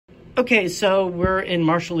Okay, so we're in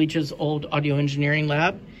Marshall Leach's old audio engineering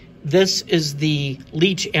lab. This is the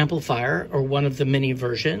Leach amplifier, or one of the many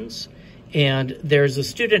versions. And there's a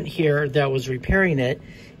student here that was repairing it.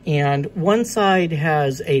 And one side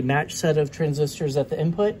has a matched set of transistors at the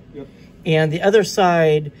input. Yep. And the other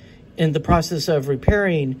side, in the process of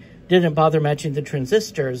repairing, didn't bother matching the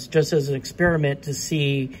transistors, just as an experiment to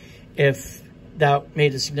see if that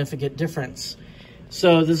made a significant difference.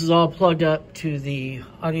 So this is all plugged up to the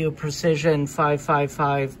Audio Precision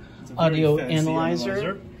 555 audio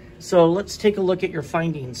analyzer. So let's take a look at your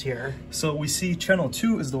findings here. So we see channel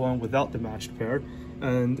 2 is the one without the matched pair,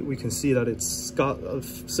 and we can see that it's got a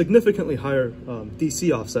significantly higher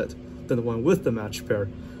DC offset than the one with the matched pair.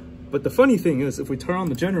 But the funny thing is, if we turn on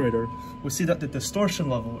the generator, we see that the distortion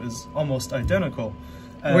level is almost identical.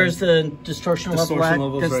 And where's the distortion level at?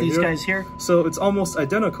 That's right these guys here? So it's almost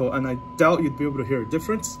identical, and I doubt you'd be able to hear a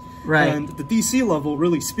difference. Right. And the DC level,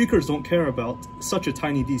 really, speakers don't care about such a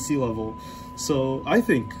tiny DC level. So I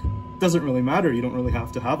think it doesn't really matter. You don't really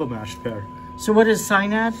have to have a matched pair. So what is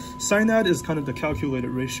SINAD? SINAD is kind of the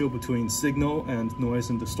calculated ratio between signal and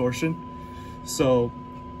noise and distortion. So,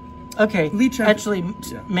 okay, Leach actually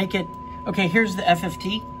make it, okay, here's the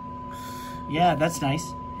FFT. Yeah, that's nice.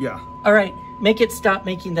 Yeah. All right, make it stop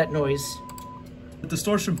making that noise. The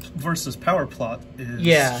distortion versus power plot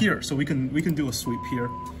is here, so we can do a sweep here.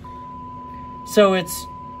 So it's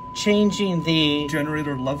changing the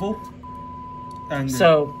generator level. And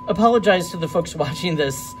so apologize to the folks watching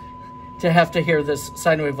this to have to hear this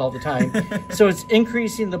sine wave all the time. So it's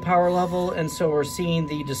increasing the power level, and so we're seeing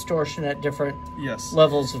the distortion at different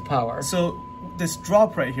levels of power. So this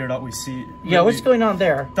drop right here that we see, really, what's going on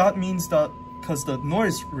there? That means that because the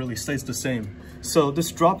noise really stays the same. So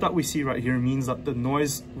this drop that we see right here means that the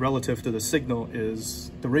noise relative to the signal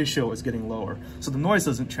is, the ratio is getting lower. So the noise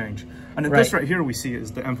doesn't change. And then this right here we see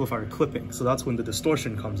is the amplifier clipping. So that's when the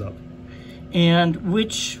distortion comes up. And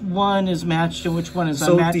which one is matched and which one is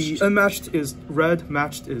unmatched? So the unmatched is red,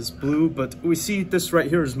 matched is blue, but we see this right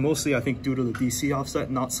here is mostly, I think, due to the DC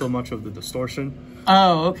offset, not so much of the distortion.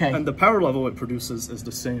 Oh, okay. And the power level it produces is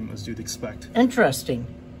the same as you'd expect. Interesting.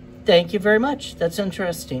 Thank you very much. That's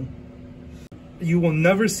interesting. You will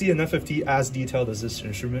never see an FFT as detailed as this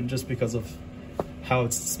instrument just because of how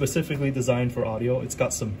it's specifically designed for audio. It's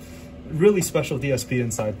got some really special DSP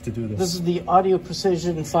inside to do this. This is the Audio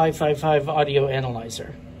Precision 555 audio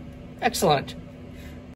analyzer. Excellent.